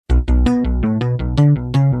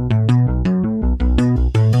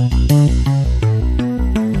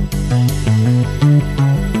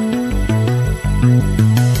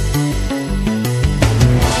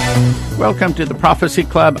welcome to the Prophecy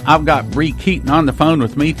Club. I've got Bree Keyton on the phone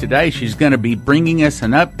with me today. She's going to be bringing us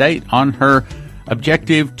an update on her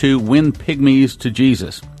objective to win Pygmies to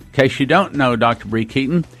Jesus. In case you don't know Dr. Bree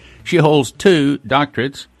Keyton, she holds 2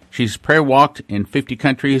 doctorates. She's prayer walked in 50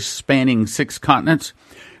 countries spanning 6 continents,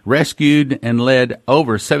 rescued and led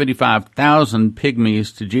over 75,000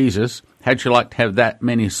 Pygmies to Jesus. How'd you like to have that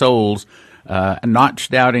many souls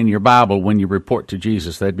notched out in your Bible when you report to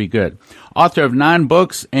Jesus? That'd be good. Author of 9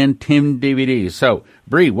 books and 10 DVDs. So,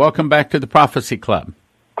 Bree, welcome back to the Prophecy Club.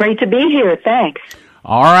 Great to be here. Thanks.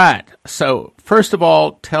 All right. So, first of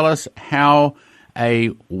all, tell us how a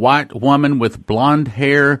white woman with blonde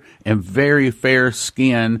hair and very fair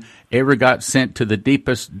skin ever got sent to the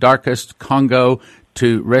deepest, darkest Congo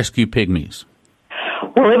to rescue Pygmies.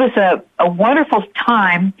 Well, it was a wonderful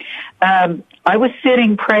time. I was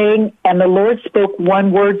sitting praying, and the Lord spoke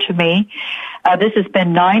one word to me. This has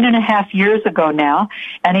been 9.5 years ago now,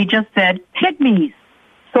 and he just said, Pygmies.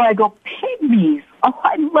 So I go, Pygmies? Oh,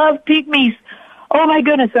 I love Pygmies. Oh, my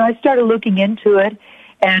goodness. And I started looking into it,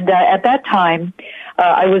 and at that time,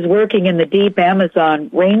 I was working in the deep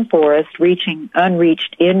Amazon rainforest, reaching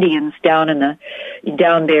unreached Indians down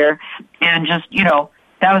there, and just,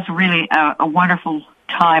 that was really a wonderful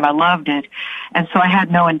time. I loved it. And so I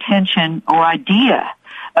had no intention or idea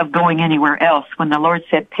of going anywhere else when the Lord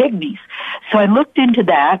said Pygmies. So I looked into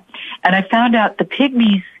that, and I found out the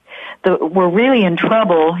Pygmies were really in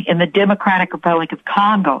trouble in the Democratic Republic of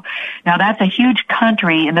Congo. Now, that's a huge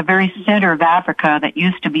country in the very center of Africa that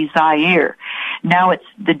used to be Zaire. Now it's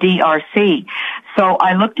the DRC. So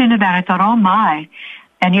I looked into that. I thought, oh, my.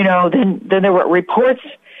 And, then there were reports,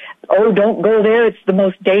 oh, don't go there. It's the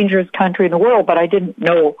most dangerous country in the world. But I didn't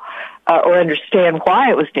know or understand why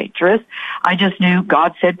it was dangerous. I just knew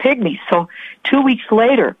God said Pygmies. So 2 weeks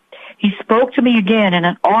later, he spoke to me again in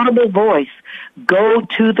an audible voice, go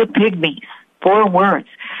to the Pygmies, 4 words.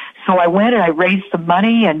 So I went and I raised some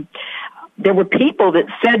money, and there were people that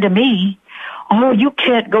said to me, oh, you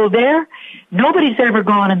can't go there. Nobody's ever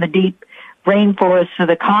gone in the deep rainforests of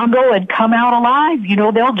the Congo and come out alive.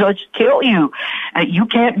 They'll just kill you. You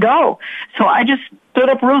can't go. So I just stood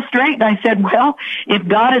up real straight, and I said, well, if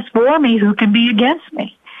God is for me, who can be against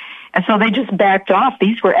me? And so they just backed off.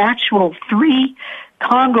 These were actual 3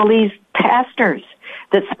 Congolese pastors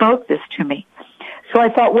that spoke this to me. So I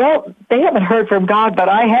thought, well, they haven't heard from God, but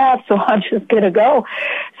I have, so I'm just going to go.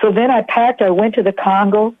 So then I packed. I went to the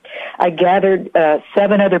Congo. I gathered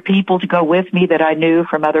 7 other people to go with me that I knew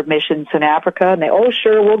from other missions in Africa. And they, oh,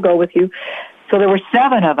 sure, we'll go with you. So there were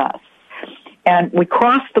 7 of us. And we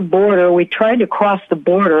crossed the border. We tried to cross the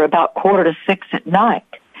border about 5:45 at night.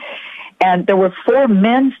 And there were 4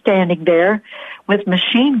 men standing there with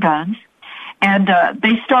machine guns. And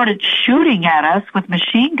they started shooting at us with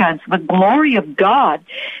machine guns. The glory of God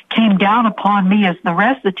came down upon me as the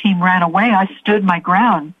rest of the team ran away. I stood my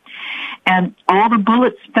ground. And all the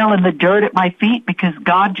bullets fell in the dirt at my feet because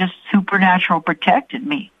God just supernatural protected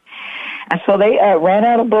me. And so they ran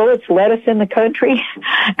out of bullets, let us in the country.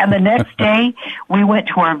 And the next day, we went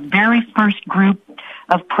to our very first group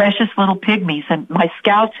of precious little Pygmies. And my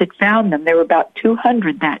scouts had found them. There were about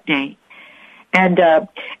 200 that day. And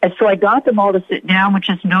so I got them all to sit down, which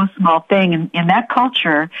is no small thing. And in that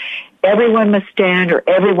culture, everyone must stand or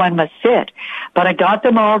everyone must sit. But I got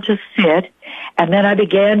them all to sit, and then I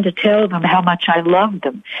began to tell them how much I loved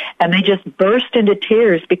them. And they just burst into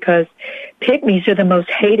tears because Pygmies are the most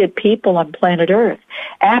hated people on planet Earth.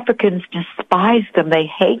 Africans despise them. They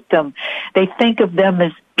hate them. They think of them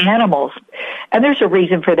as animals. And there's a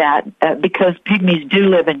reason for that, because Pygmies do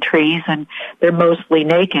live in trees and they're mostly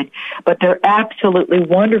naked, but they're absolutely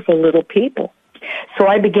wonderful little people. So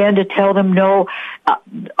I began to tell them, no,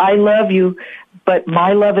 I love you, but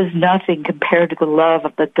my love is nothing compared to the love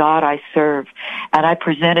of the God I serve. And I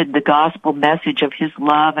presented the gospel message of his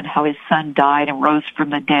love and how his son died and rose from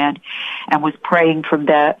the dead and was praying for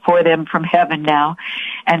them from heaven now,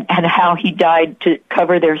 and how he died to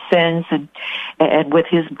cover their sins and with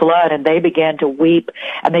his blood. And they began to weep,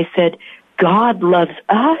 and they said, God loves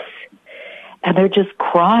us? And they're just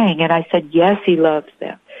crying. And I said, yes, he loves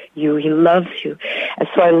them. He loves you. And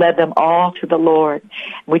so I led them all to the Lord.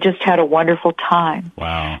 We just had a wonderful time.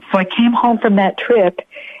 Wow. So I came home from that trip,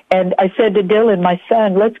 and I said to Dylan, my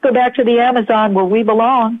son, let's go back to the Amazon where we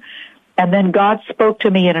belong. And then God spoke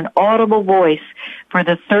to me in an audible voice for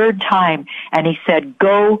the 3rd time, and he said,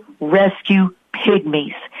 go rescue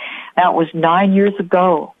Pygmies. That was 9 years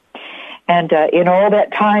ago. And in all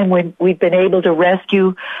that time, we've been able to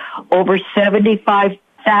rescue over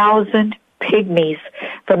 75,000 Pygmies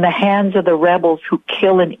from the hands of the rebels who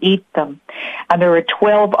kill and eat them. And there are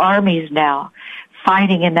 12 armies now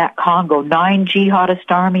fighting in that Congo, 9 jihadist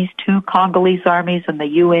armies, 2 Congolese armies, and the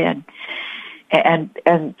UN.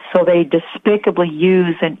 And so they despicably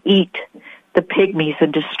use and eat the Pygmies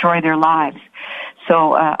and destroy their lives.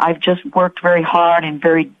 So I've just worked very hard in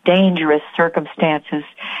very dangerous circumstances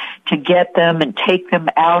to get them and take them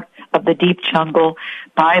out of the deep jungle,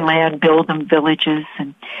 buy land, build them villages,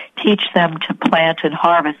 and teach them to plant and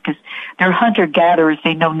harvest, because they're hunter-gatherers.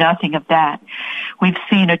 They know nothing of that. We've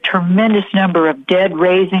seen a tremendous number of dead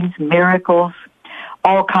raisings, miracles,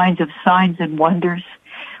 all kinds of signs and wonders.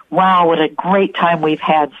 Wow, what a great time we've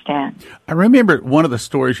had, Stan. I remember one of the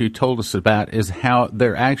stories you told us about is how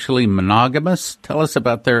they're actually monogamous. Tell us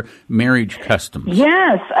about their marriage customs.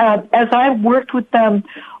 Yes, as I've worked with them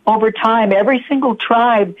over time, every single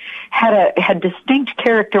tribe had distinct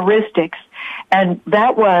characteristics, and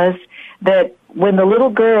that was that when the little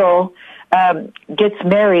girl gets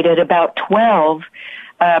married at about 12,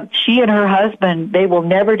 she and her husband, they will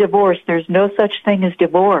never divorce. There's no such thing as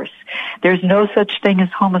divorce. There's no such thing as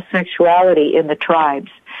homosexuality in the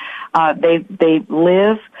tribes. They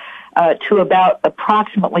live to about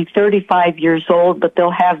approximately 35 years old, but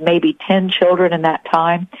they'll have maybe 10 children in that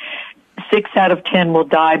time. 6 out of 10 will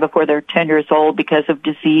die before they're 10 years old because of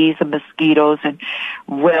disease and mosquitoes and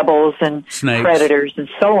rebels and snakes, predators and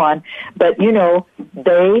so on. But,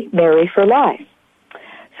 they marry for life.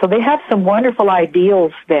 So they have some wonderful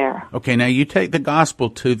ideals there. Okay, now you take the gospel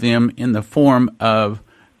to them in the form of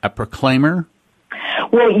a proclaimer?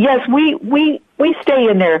 Well, yes, we stay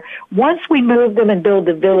in there. Once we move them and build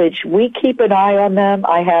the village, we keep an eye on them.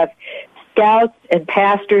 I have scouts and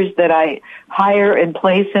pastors that I hire and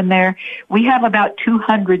place in there. We have about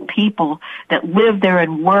 200 people that live there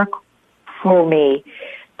and work for me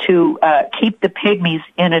to keep the Pygmies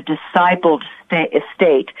in a discipled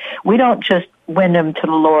state. We don't just win them to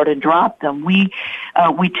the Lord and drop them. We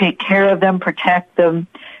take care of them, protect them,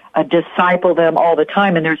 disciple them all the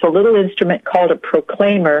time. And there's a little instrument called a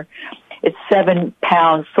proclaimer. It's 7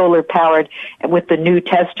 pounds, solar powered, with the New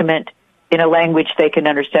Testament in a language they can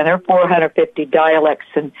understand. There are 450 dialects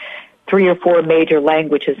and 3 or 4 major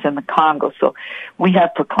languages in the Congo. So we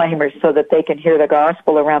have proclaimers so that they can hear the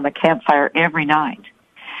gospel around the campfire every night.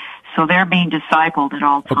 So they're being discipled at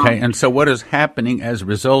all times. Okay, and so what is happening as a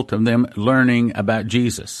result of them learning about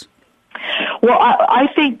Jesus? Well, I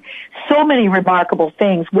think so many remarkable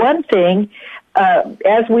things. One thing,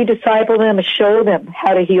 as we disciple them, show them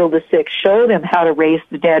how to heal the sick, show them how to raise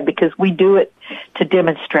the dead, because we do it to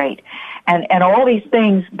demonstrate. And all these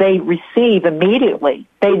things they receive immediately.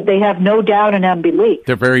 They have no doubt and unbelief.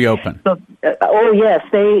 They're very open. So, oh, yes,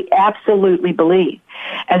 they absolutely believe.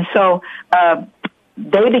 And so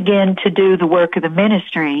they begin to do the work of the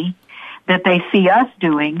ministry that they see us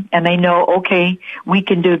doing, and they know, okay, we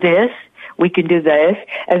can do this, we can do this.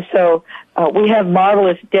 And so we have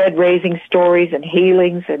marvelous dead-raising stories and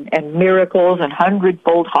healings and miracles and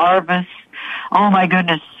 100-fold harvests. Oh, my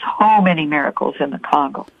goodness, so many miracles in the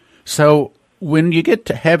Congo. So when you get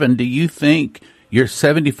to heaven, do you think your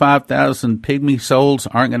 75,000 pygmy souls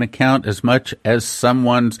aren't going to count as much as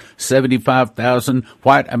someone's 75,000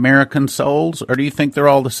 white American souls, or do you think they're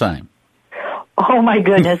all the same? Oh, my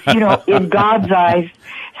goodness. In God's eyes,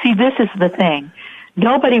 see, this is the thing.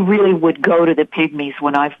 Nobody really would go to the Pygmies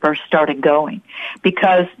when I first started going,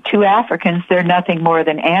 because to Africans, they're nothing more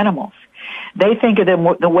than animals. They think of them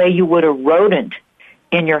the way you would a rodent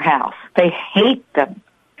in your house. They hate them.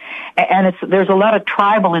 And there's a lot of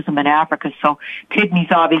tribalism in Africa, so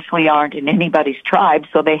Pygmies obviously aren't in anybody's tribe,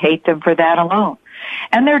 so they hate them for that alone.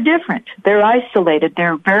 And they're different. They're isolated.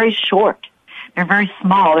 They're very short. They're very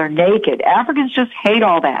small. They're naked. Africans just hate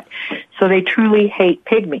all that. So they truly hate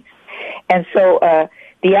Pygmies. And so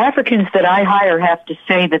the Africans that I hire have to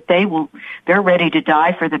say that they're ready to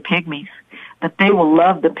die for the Pygmies, that they will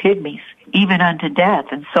love the Pygmies even unto death.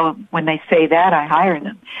 And so when they say that, I hire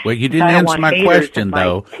them. Well, you didn't answer my question,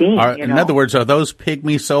 though. In other words, are those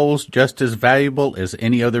Pygmy souls just as valuable as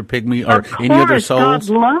any other Pygmy or any other souls?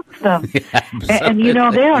 God loves them. Yeah,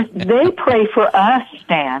 and they pray for us,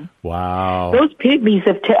 Stan. Wow. Those Pygmies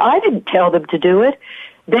I didn't tell them to do it.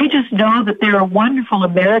 They just know that there are wonderful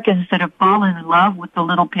Americans that have fallen in love with the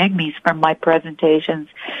little Pygmies from my presentations,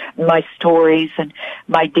 my stories, and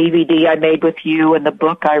my DVD I made with you and the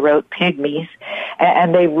book I wrote, Pygmies.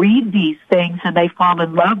 And they read these things and they fall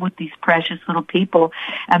in love with these precious little people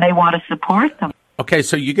and they want to support them. Okay,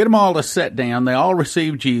 so you get them all to sit down. They all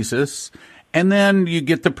receive Jesus. And then you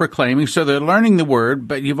get the proclaiming. So they're learning the word,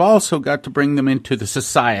 but you've also got to bring them into the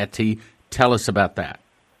society. Tell us about that.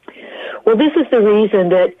 Well, this is the reason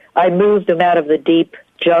that I moved them out of the deep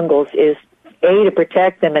jungles, is A, to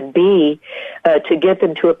protect them, and B, to get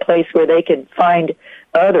them to a place where they can find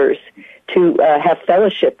others to have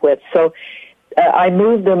fellowship with. So I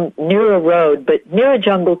moved them near a road, but near a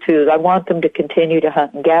jungle too. I want them to continue to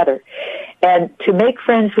hunt and gather. And to make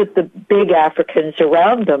friends with the big Africans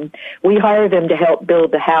around them, we hire them to help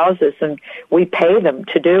build the houses, and we pay them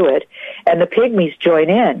to do it. And the Pygmies join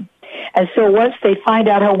in. And so once they find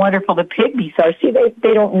out how wonderful the Pygmies are, see,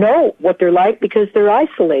 they don't know what they're like because they're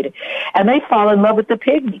isolated. And they fall in love with the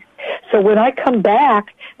Pygmies. So when I come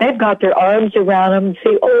back, they've got their arms around them and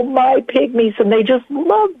say, "Oh, my Pygmies," and they just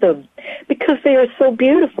love them because they are so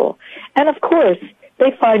beautiful. And of course,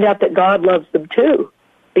 they find out that God loves them too,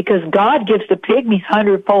 because God gives the Pygmies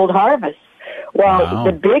 100-fold harvest, while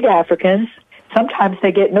the big Africans, sometimes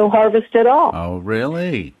they get no harvest at all. Oh,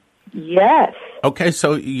 really? Yes. Okay,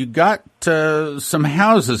 so you got some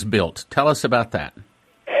houses built. Tell us about that.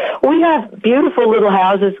 We have beautiful little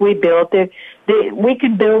houses we built. We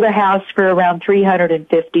can build a house for around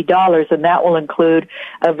 $350, and that will include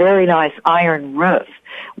a very nice iron roof,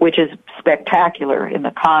 which is spectacular in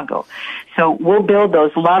the Congo. So we'll build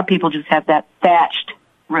those. A lot of people just have that thatched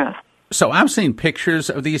roof. So I've seen pictures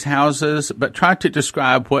of these houses, but try to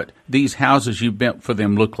describe what these houses you built for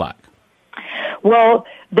them look like. Well,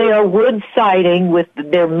 they are wood siding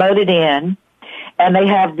they're mudded in, and they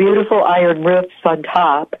have beautiful iron roofs on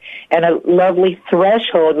top and a lovely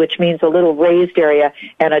threshold, which means a little raised area,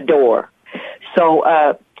 and a door.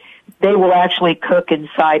 So they will actually cook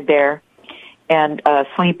inside there and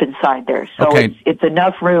sleep inside there. So okay. It's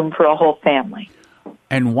enough room for a whole family.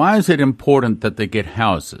 And why is it important that they get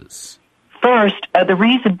houses? First, the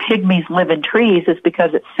reason Pygmies live in trees is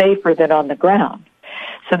because it's safer than on the ground.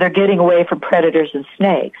 So they're getting away from predators and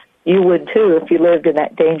snakes. You would too if you lived in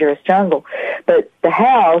that dangerous jungle. But the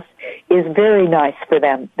house is very nice for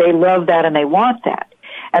them. They love that and they want that.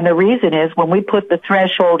 And the reason is when we put the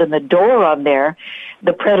threshold and the door on there,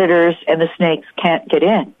 the predators and the snakes can't get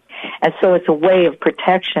in. And so it's a way of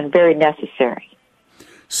protection, very necessary.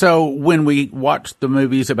 So when we watched the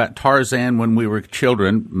movies about Tarzan when we were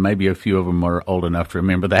children, maybe a few of them were old enough to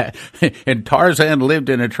remember that, and Tarzan lived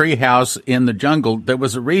in a tree house in the jungle, there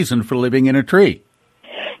was a reason for living in a tree.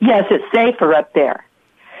 Yes, it's safer up there.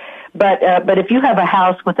 But if you have a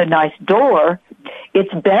house with a nice door,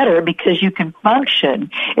 it's better because you can function.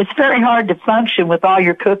 It's very hard to function with all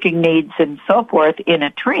your cooking needs and so forth in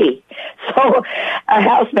a tree. So a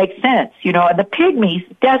house makes sense, and the Pygmies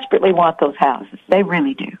desperately want those houses. They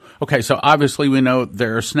really do. Okay, so obviously we know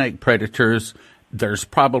there are snake predators. There's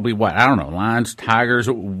probably, lions, tigers.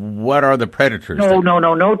 What are the predators?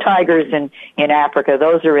 No tigers in Africa.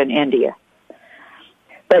 Those are in India.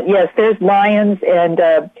 But yes, there's lions and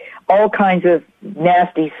all kinds of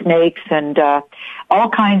nasty snakes and all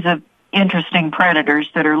kinds of interesting predators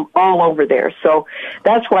that are all over there. So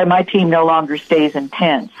that's why my team no longer stays in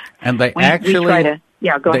tents. And they go ahead.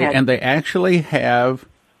 And they actually have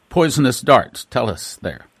poisonous darts. Tell us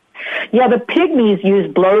there. Yeah, the Pygmies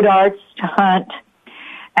use blow darts to hunt.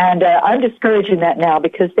 And I'm discouraging that now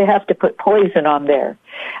because they have to put poison on there.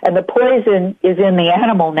 And the poison is in the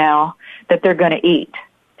animal now that they're going to eat.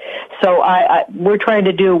 So we're trying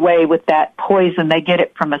to do away with that poison. They get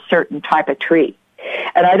it from a certain type of tree.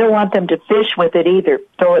 And I don't want them to fish with it either,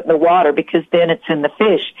 throw it in the water, because then it's in the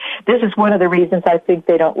fish. This is one of the reasons I think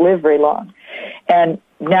they don't live very long. And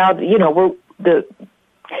now,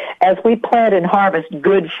 as we plant and harvest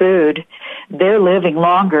good food, they're living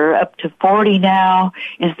longer. Up to 40 now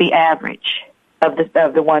is the average of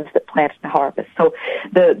the ones that plant and harvest. So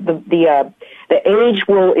the age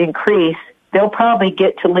will increase. They'll probably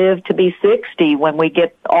get to live to be 60 when we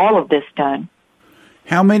get all of this done.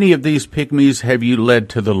 How many of these Pygmies have you led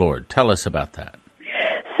to the Lord? Tell us about that.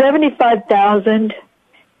 75,000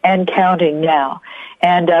 and counting now.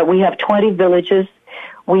 And we have 20 villages.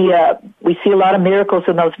 We see a lot of miracles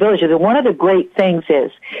in those villages. And one of the great things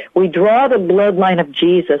is we draw the bloodline of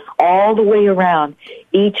Jesus all the way around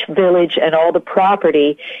each village and all the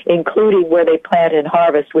property, including where they plant and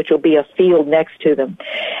harvest, which will be a field next to them.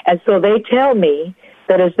 And so they tell me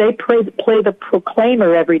that as they play the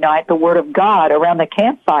proclaimer every night, the word of God, around the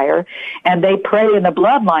campfire, and they pray in the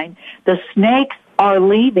bloodline, the snakes are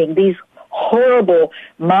leaving. These horrible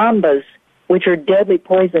mambas, which are deadly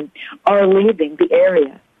poison, are leaving the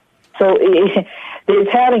area. So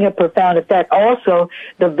it's having a profound effect. Also,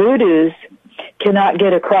 the voodoos cannot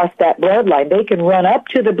get across that bloodline. They can run up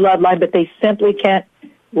to the bloodline, but they simply can't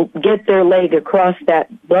get their leg across that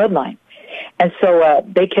bloodline. And so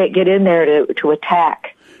they can't get in there to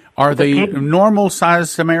attack. Are the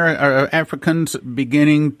normal-sized Africans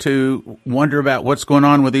beginning to wonder about what's going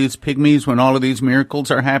on with these pygmies when all of these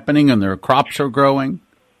miracles are happening and their crops are growing?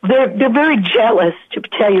 They're very jealous, to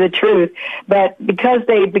tell you the truth, but because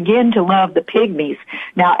they begin to love the pygmies.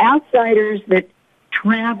 Now, outsiders that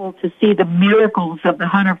travel to see the miracles of the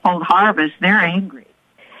hundredfold harvest, they're angry.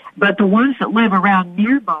 But the ones that live around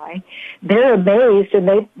nearby, they're amazed,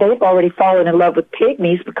 and they've already fallen in love with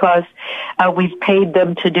pygmies because we've paid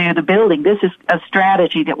them to do the building. This is a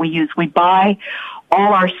strategy that we use. We buy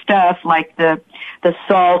all our stuff, like the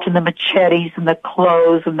salt and the machetes and the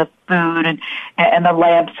clothes and the food and the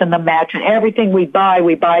lamps and the mattress. Everything we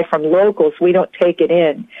buy from locals. We don't take it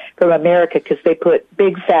in from America because they put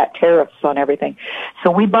big fat tariffs on everything.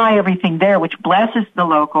 So we buy everything there, which blesses the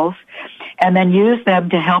locals, and then use them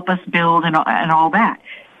to help us build and all that.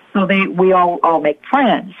 So we all make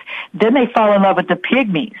friends. Then they fall in love with the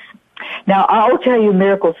pygmies. Now, I'll tell you a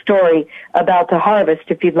miracle story about the harvest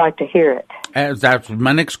if you'd like to hear it. That's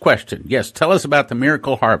my next question. Yes, tell us about the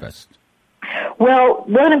miracle harvest. Well,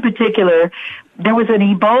 one in particular, there was an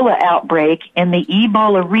Ebola outbreak in the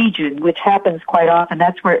Ebola region, which happens quite often.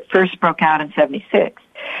 That's where it first broke out in 76.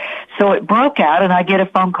 So it broke out, and I get a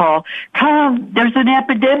phone call, come, there's an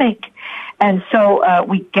epidemic. And so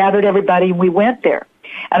we gathered everybody, and we went there.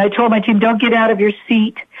 And I told my team, don't get out of your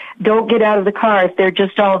seat. Don't get out of the car. If they're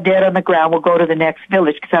just all dead on the ground, we'll go to the next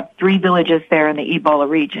village, because I have 3 villages there in the Ebola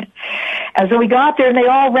region. And so we got there, and they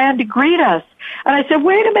all ran to greet us. And I said,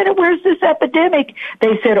 wait a minute, where's this epidemic?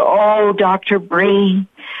 They said, oh, Dr. Bree,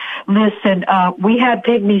 listen, we had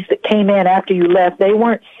pygmies that came in after you left. They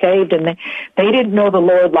weren't saved, and they didn't know the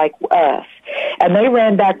Lord like us. And they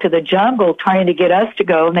ran back to the jungle trying to get us to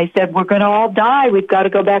go, and they said, we're going to all die. We've got to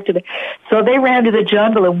go back to the... So they ran to the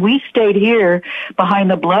jungle, and we stayed here behind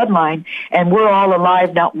the bloodline, and we're all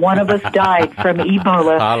alive. Not one of us died from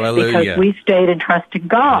Ebola. Hallelujah. Because we stayed and trusted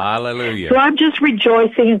God. Hallelujah. So I'm just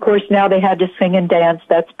rejoicing. Of course, now they had to sing and dance.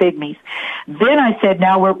 That's pygmies. Then I said,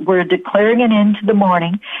 now we're declaring an end to the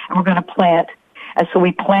mourning, and we're going to plant. And so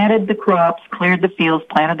we planted the crops, cleared the fields,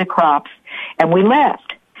 planted the crops, and we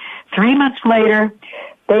left. 3 months later,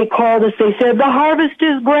 they called us. They said, the harvest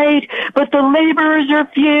is great, but the laborers are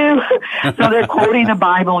few. So they're quoting the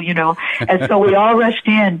Bible, you know. And so we all rushed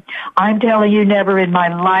in. I'm telling you, never in my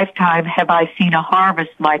lifetime have I seen a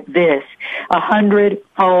harvest like this,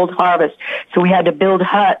 100-fold harvest. So we had to build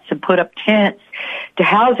huts and put up tents to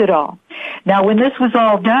house it all. Now, when this was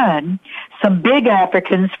all done, some big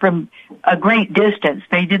Africans from a great distance,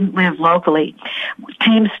 they didn't live locally,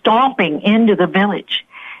 came stomping into the village.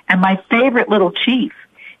 And my favorite little chief,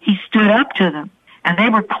 he stood up to them, and they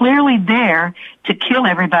were clearly there to kill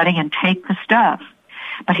everybody and take the stuff.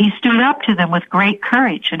 But he stood up to them with great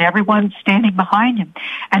courage, and everyone standing behind him.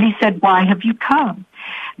 And he said, why have you come?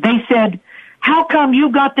 They said, how come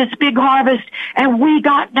you got this big harvest and we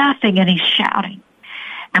got nothing? And he's shouting.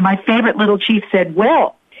 And my favorite little chief said,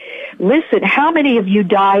 well, listen, how many of you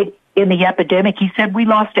died in the epidemic? He said, we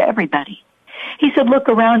lost everybody. He said, look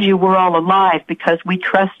around you, we're all alive because we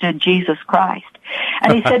trusted Jesus Christ.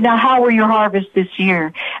 And he said, now how were your harvests this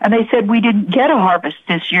year? And they said, we didn't get a harvest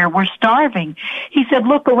this year. We're starving. He said,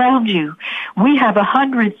 look around you. We have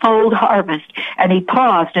 100-fold harvest. And he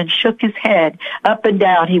paused and shook his head up and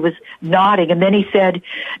down. He was nodding. And then he said,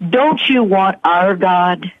 don't you want our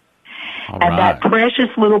God? And that precious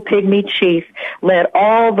little pygmy chief led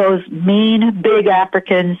all those mean big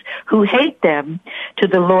Africans who hate them to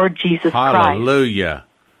the Lord Jesus Christ. Hallelujah.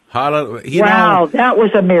 Hallelujah. Wow, that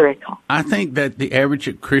was a miracle. I think that the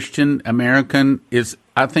average Christian American is,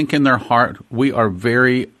 I think in their heart, we are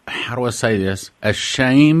very, how do I say this,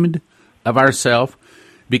 ashamed of ourselves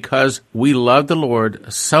because we love the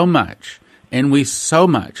Lord so much. And we so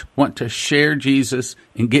much want to share Jesus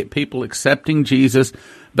and get people accepting Jesus.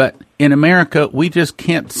 But in America, we just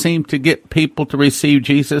can't seem to get people to receive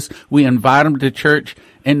Jesus. We invite them to church,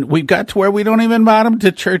 and we've got to where we don't even invite them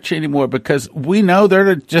to church anymore because we know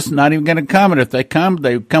they're just not even going to come. And if they come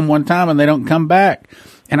one time and they don't come back.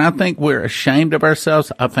 And I think we're ashamed of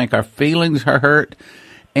ourselves. I think our feelings are hurt.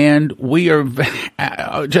 And we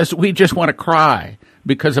just want to cry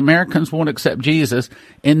because Americans won't accept Jesus.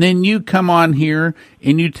 And then you come on here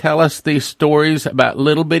and you tell us these stories about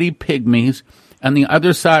little bitty pygmies on the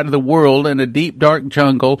other side of the world in a deep, dark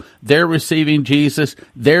jungle. They're receiving Jesus.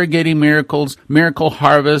 They're getting miracles, miracle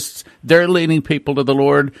harvests. They're leading people to the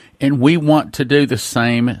Lord. And we want to do the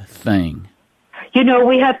same thing. You know,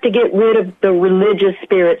 we have to get rid of the religious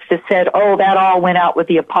spirits that said, oh, that all went out with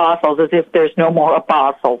the apostles, as if there's no more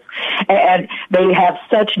apostles. And they have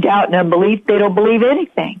such doubt and unbelief, they don't believe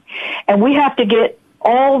anything. And we have to get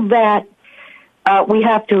all that we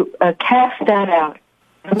have to cast that out.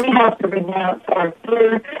 We have to renounce our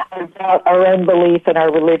fear, our doubt, our unbelief, and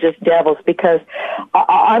our religious devils, because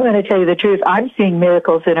I'm going to tell you the truth. I'm seeing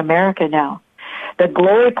miracles in America now. The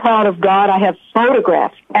glory cloud of God, I have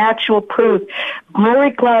photographs, actual proof.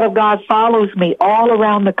 Glory cloud of God follows me all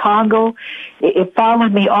around the Congo. It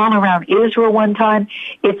followed me all around Israel one time.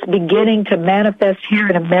 It's beginning to manifest here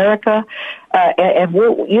in America. And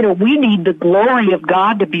we need the glory of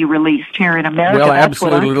God to be released here in America. Well, That's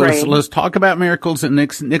absolutely. Let's talk about miracles in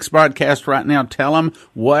Nick's broadcast right now. Tell them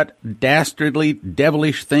what dastardly,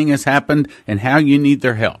 devilish thing has happened and how you need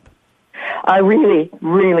their help. I really,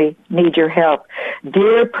 really need your help.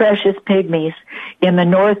 Dear precious Pygmies in the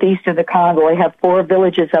northeast of the Congo, I have 4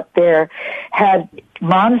 villages up there, had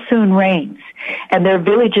monsoon rains, and their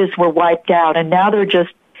villages were wiped out, and now they're just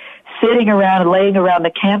sitting around and laying around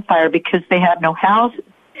the campfire because they have no houses.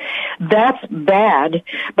 That's bad,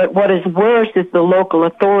 but what is worse is the local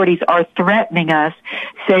authorities are threatening us,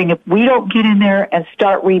 saying if we don't get in there and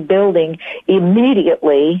start rebuilding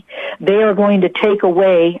immediately, they are going to take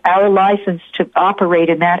away our license to operate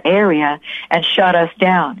in that area and shut us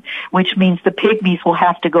down, which means the Pygmies will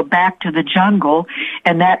have to go back to the jungle,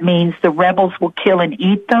 and that means the rebels will kill and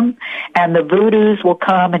eat them, and the voodoos will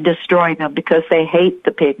come and destroy them because they hate the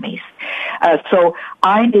Pygmies. So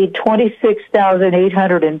I need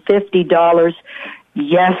 $26,850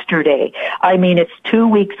 yesterday. I mean, it's 2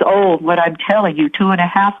 weeks old, what I'm telling you,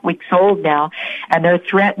 2.5 weeks old now, and they're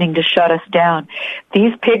threatening to shut us down.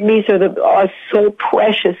 These Pygmies are so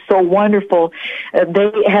precious, so wonderful.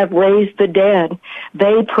 They have raised the dead.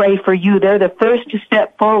 They pray for you. They're the first to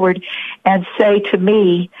step forward and say to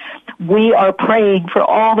me, we are praying for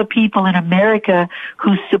all the people in America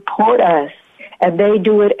who support us. And they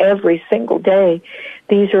do it every single day.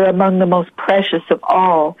 These are among the most precious of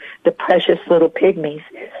all, the precious little Pygmies.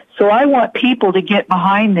 So I want people to get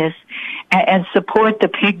behind this and support the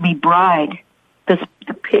Pygmy bride. The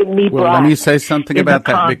Pygmy bride. Well, let me say something about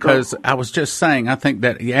that, because I was just saying, I think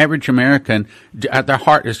that the average American, their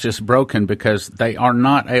heart is just broken because they are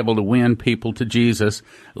not able to win people to Jesus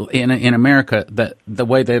in America the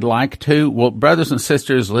way they'd like to. Well, brothers and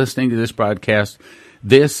sisters listening to this broadcast,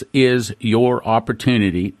 this is your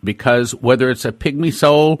opportunity, because whether it's a Pygmy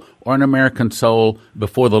soul or an American soul,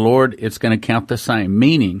 before the Lord, it's going to count the same,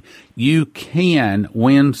 meaning you can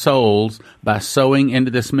win souls by sowing into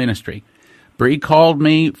this ministry. Bree called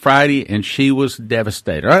me Friday, and she was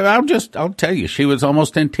devastated. I'll tell you, she was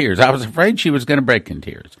almost in tears. I was afraid she was going to break in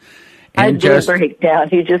tears. And I did break down.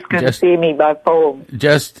 You just couldn't see me by phone.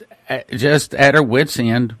 Just at her wit's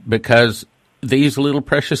end, because these little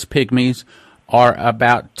precious Pygmies are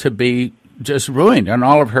about to be just ruined, and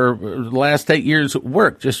all of her last 8 years of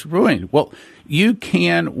work just ruined. Well, you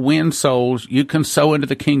can win souls. You can sow into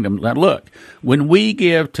the kingdom. Now, look, when we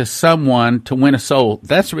give to someone to win a soul,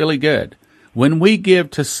 that's really good. When we give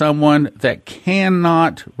to someone that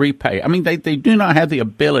cannot repay, I mean, they do not have the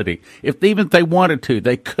ability. Even if they wanted to,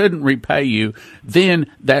 they couldn't repay you, then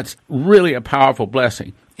that's really a powerful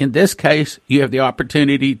blessing. In this case, you have the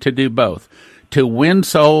opportunity to do both, to win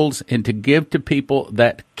souls and to give to people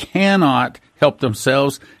that cannot help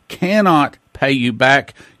themselves, cannot pay you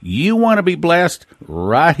back. You want to be blessed?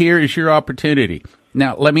 Right here is your opportunity.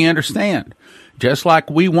 Now, let me understand. Just like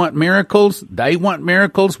we want miracles, they want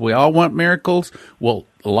miracles, we all want miracles. Well,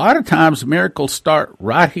 a lot of times miracles start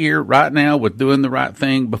right here, right now, with doing the right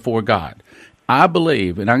thing before God. I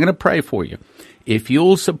believe, and I'm going to pray for you, if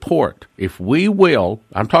you'll support, if we will,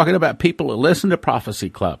 I'm talking about people that listen to Prophecy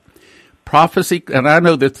Club. Prophecy, and I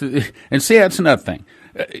know that, and see, that's another thing.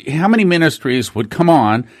 How many ministries would come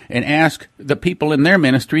on and ask the people in their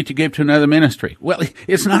ministry to give to another ministry? Well,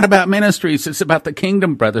 it's not about ministries. It's about the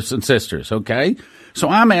kingdom, brothers and sisters, okay? So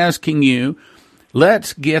I'm asking you,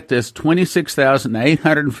 let's get this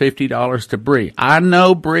 $26,850 to Bree. I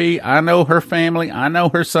know Bree. I know her family. I know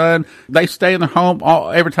her son. They stay in the home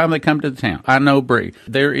every time they come to the town. I know Bree.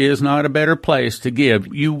 There is not a better place to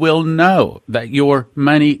give. You will know that your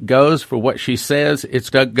money goes for what she says it's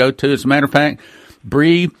going to go to. As a matter of fact,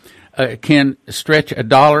 Bree can stretch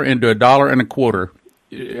 $1 into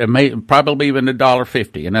 $1.25, probably even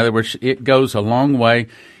 $1.50. In other words, it goes a long way.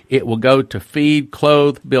 It will go to feed,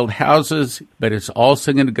 clothe, build houses, but it's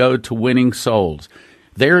also going to go to winning souls.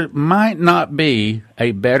 There might not be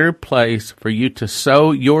a better place for you to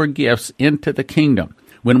sow your gifts into the kingdom.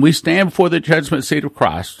 When we stand before the judgment seat of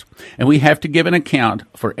Christ, and we have to give an account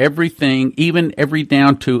for everything, even every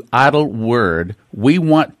down to idle word, we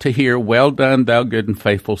want to hear, well done, thou good and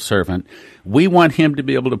faithful servant. We want him to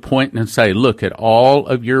be able to point and say, look at all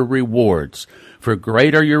of your rewards, for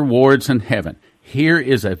great are your rewards in heaven. Here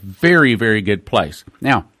is a very, very good place.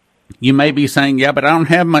 Now, you may be saying, yeah, but I don't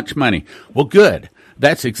have much money. Well, good.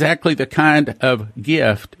 That's exactly the kind of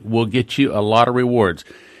gift will get you a lot of rewards.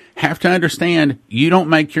 Have to understand, you don't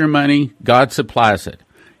make your money, God supplies it.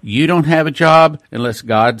 You don't have a job unless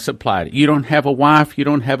God supplied it. You don't have a wife, you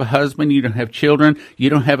don't have a husband, you don't have children, you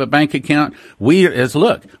don't have a bank account. We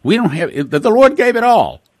don't have, the Lord gave it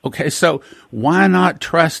all. Okay, so why not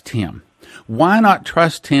trust Him? Why not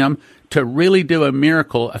trust Him to really do a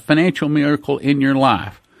miracle, a financial miracle in your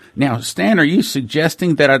life? Now, Stan, are you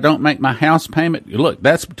suggesting that I don't make my house payment? Look,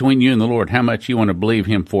 that's between you and the Lord, how much you want to believe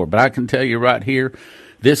Him for. But I can tell you right here,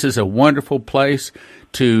 this is a wonderful place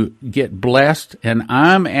to get blessed. And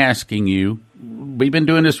I'm asking you, we've been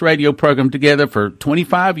doing this radio program together for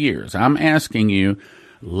 25 years. I'm asking you,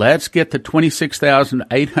 let's get the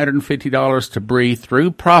 $26,850 to Bree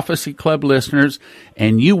through Prophecy Club listeners,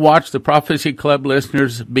 and you watch the Prophecy Club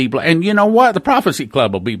listeners be blessed. And you know what? The Prophecy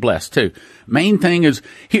Club will be blessed too. Main thing is,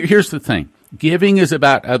 here's the thing. Giving is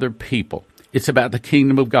about other people. It's about the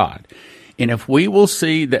kingdom of God. And if we will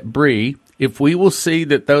see that Bree, if we will see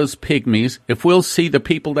that those Pygmies, if we'll see the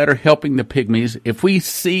people that are helping the Pygmies, if we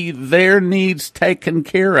see their needs taken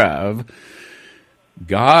care of,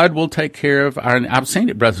 God will take care of our, I've seen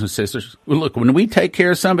it, brothers and sisters. Look, when we take care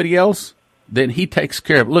of somebody else, then He takes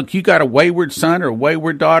care of it. Look, you got a wayward son or a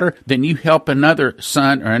wayward daughter, then you help another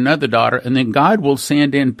son or another daughter, and then God will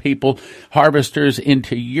send in people, harvesters,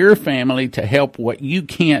 into your family to help what you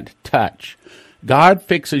can't touch. God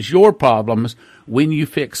fixes your problems when you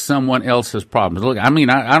fix someone else's problems. Look, I mean,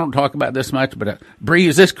 I don't talk about this much, but Bree,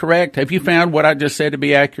 is this correct? Have you found what I just said to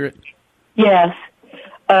be accurate? Yes.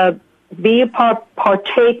 Be a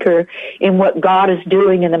partaker in what God is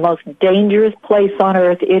doing in the most dangerous place on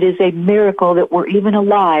earth. It is a miracle that we're even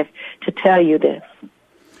alive to tell you this.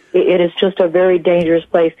 It is just a very dangerous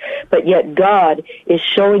place, but yet God is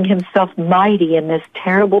showing Himself mighty in this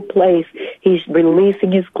terrible place. He's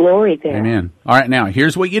releasing His glory there. Amen. All right, now,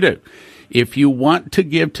 here's what you do. If you want to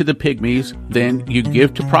give to the Pygmies, then you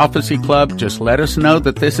give to Prophecy Club. Just let us know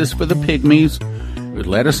that this is for the Pygmies.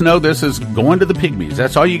 Let us know this is going to the Pygmies.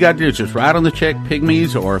 That's all you got to do is just write on the check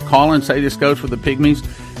Pygmies or call and say this goes for the Pygmies.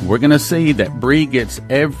 We're going to see that Bree gets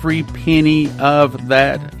every penny of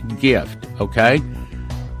that gift, okay?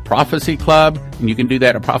 Prophecy Club, and you can do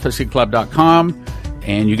that at prophecyclub.com.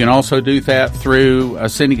 And you can also do that through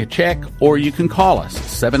sending a check, or you can call us,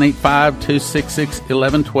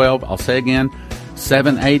 785-266-1112. I'll say again,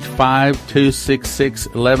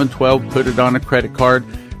 785-266-1112. Put it on a credit card,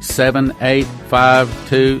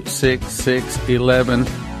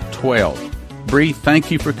 785-266-1112. Bree, thank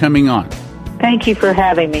you for coming on. Thank you for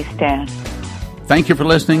having me, Stan. Thank you for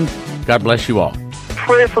listening. God bless you all.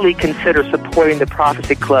 Prayerfully consider supporting the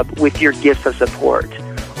Prophecy Club with your gifts of support.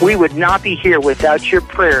 We would not be here without your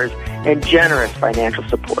prayers and generous financial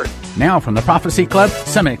support. Now from the Prophecy Club,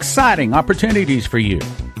 some exciting opportunities for you.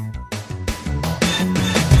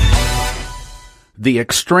 The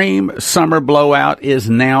Extreme Summer Blowout is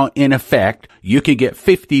now in effect. You can get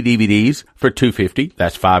 50 DVDs for $250.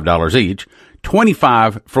 That's $5 each.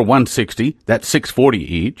 25 for $160. That's $6.40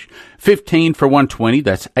 each. 15 for $120.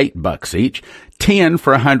 That's $8 each. 10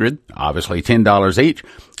 for $100. Obviously $10 each.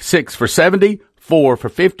 6 for $70. 4 for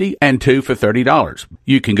 $50, and 2 for $30.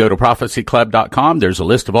 You can go to prophecyclub.com. There's a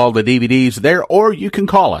list of all the DVDs there, or you can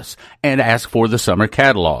call us and ask for the summer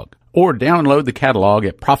catalog, or download the catalog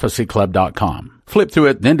at prophecyclub.com. Flip through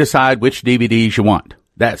it, then decide which DVDs you want.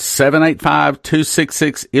 That's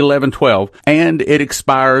 785-266-1112, and it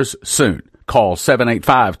expires soon. Call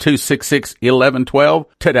 785-266-1112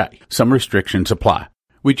 today. Some restrictions apply.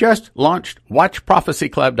 We just launched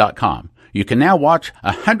WatchProphecyClub.com. You can now watch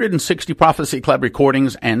 160 Prophecy Club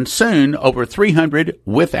recordings and soon over 300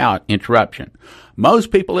 without interruption.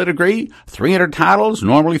 Most people would agree 300 titles,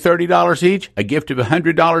 normally $30 each. A gift of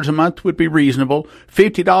 $100 a month would be reasonable.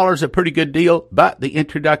 $50 a pretty good deal, but the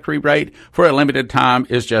introductory rate for a limited time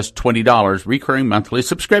is just $20, recurring monthly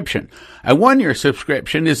subscription. A one-year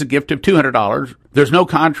subscription is a gift of $200. There's no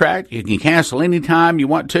contract. You can cancel anytime you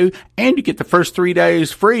want to, and you get the first 3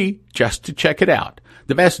 days free just to check it out.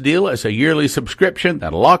 The best deal is a yearly subscription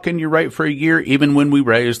that'll lock in your rate for a year even when we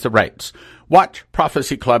raise the rates.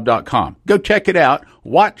 WatchProphecyClub.com. Go check it out.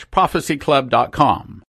 WatchProphecyClub.com.